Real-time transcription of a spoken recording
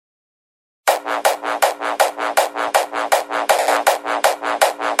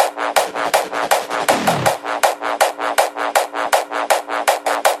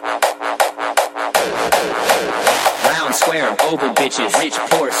bitches, rich,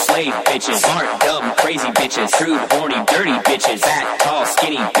 poor, slave bitches, smart, dumb, crazy bitches, crude, horny, dirty bitches, fat, tall,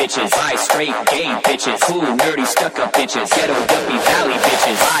 skinny bitches, bi, straight, gay bitches, cool, nerdy, stuck-up bitches, ghetto, yuppie, valley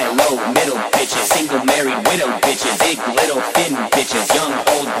bitches, high, low, middle bitches, single, married, widow bitches, big, little, thin bitches, young,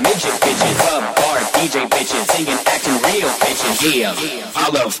 old, midget bitches, club, bar, DJ bitches, singing, acting real bitches. Yeah, I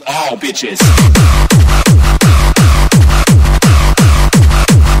love all bitches.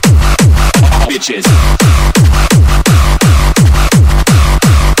 All bitches.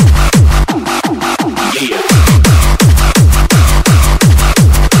 Yeah.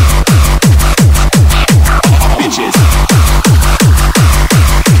 All bitches.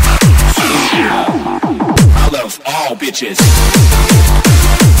 I love all bitches.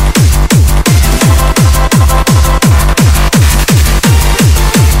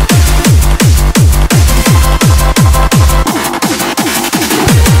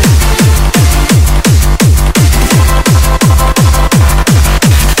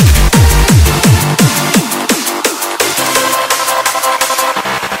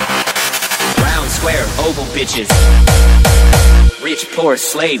 Bitches, rich, poor,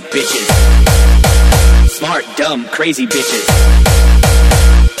 slave bitches, smart, dumb, crazy bitches.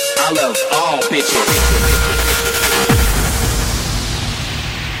 I love all bitches.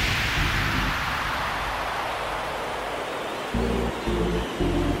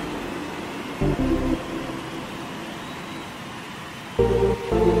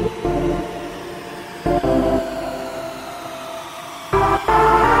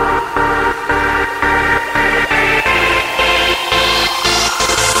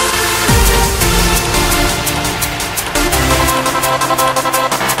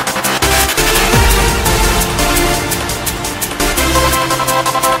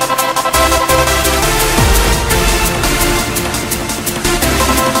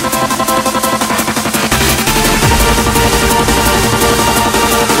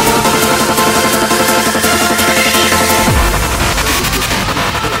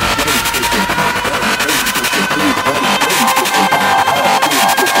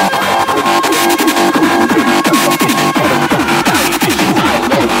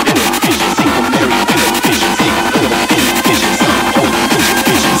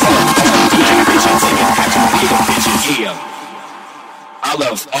 I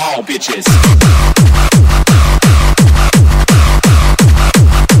love all bitches.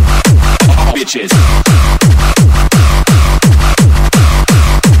 All bitches.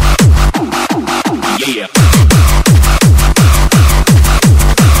 Yeah.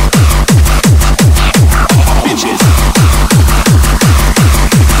 All bitches.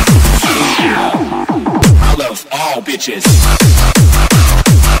 I love all bitches.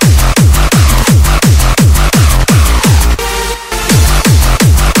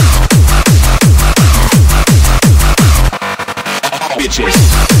 Bitches.